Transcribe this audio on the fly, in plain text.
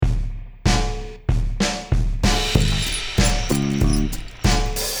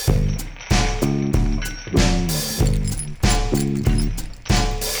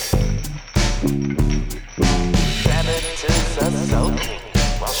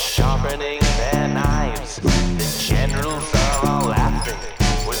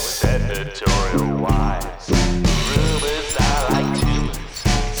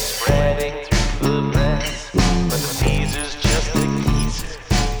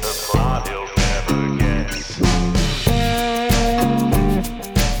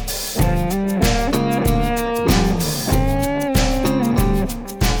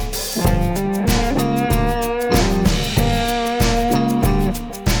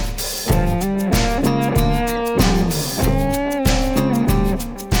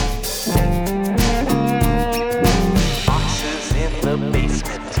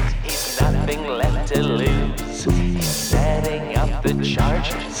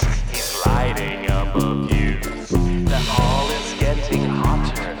lighting up a fuse. The hall is getting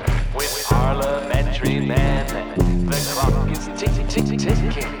hotter with parliamentary men. The clock is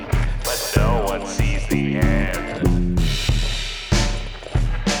ticking, but no one sees the end.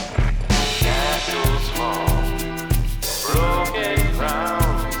 Castles fall, broken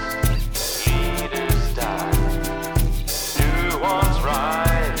crowns, leaders die, new ones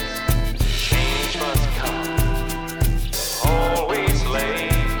rise, change must come, always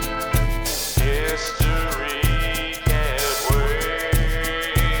late, history can't wait.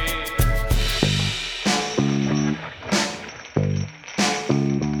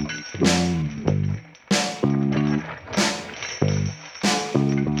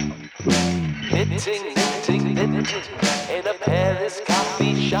 Knitting in a Paris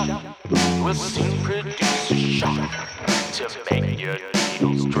coffee shop will soon produce a shock to make your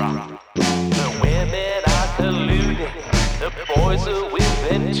needles drop. The women are colluding, the boys are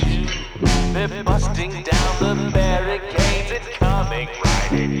whipping too. They're busting down the